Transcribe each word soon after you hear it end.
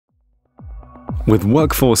With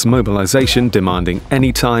workforce mobilization demanding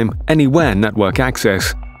anytime, anywhere network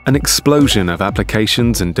access, an explosion of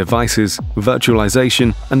applications and devices,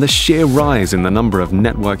 virtualization, and the sheer rise in the number of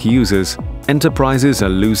network users, enterprises are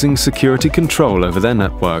losing security control over their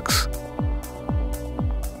networks.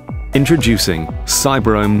 Introducing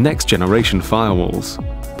Cyberoam next-generation firewalls,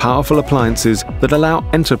 powerful appliances that allow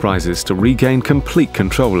enterprises to regain complete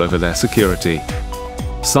control over their security.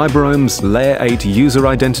 Cyberoam's Layer 8 user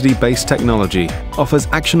identity-based technology offers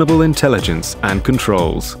actionable intelligence and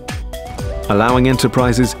controls, allowing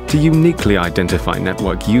enterprises to uniquely identify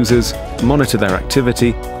network users, monitor their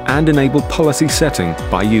activity, and enable policy setting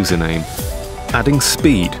by username, adding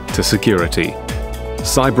speed to security.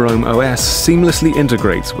 Cyberoam OS seamlessly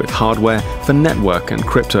integrates with hardware for network and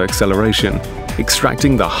crypto acceleration,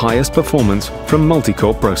 extracting the highest performance from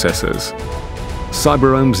multi-core processors.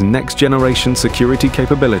 Cyberoam's next-generation security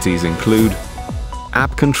capabilities include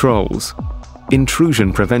app controls,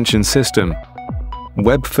 intrusion prevention system,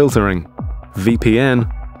 web filtering,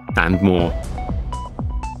 VPN, and more.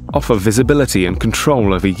 Offer visibility and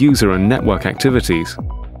control over user and network activities.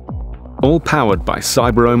 All powered by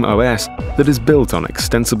Cyberoam OS that is built on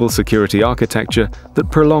extensible security architecture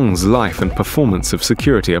that prolongs life and performance of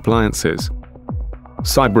security appliances.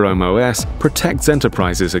 Cyberoam OS protects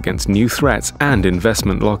enterprises against new threats and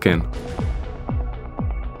investment lock-in.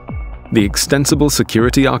 The extensible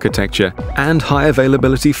security architecture and high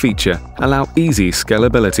availability feature allow easy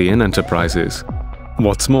scalability in enterprises.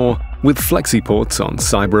 What's more, with FlexiPorts on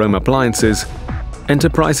Cyberoam appliances,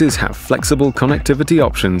 enterprises have flexible connectivity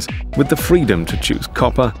options with the freedom to choose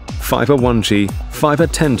copper, fiber 1G, fiber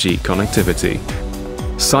 10G connectivity.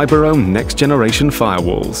 Cyberoam next-generation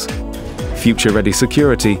firewalls. Future-ready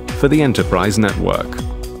security for the enterprise network.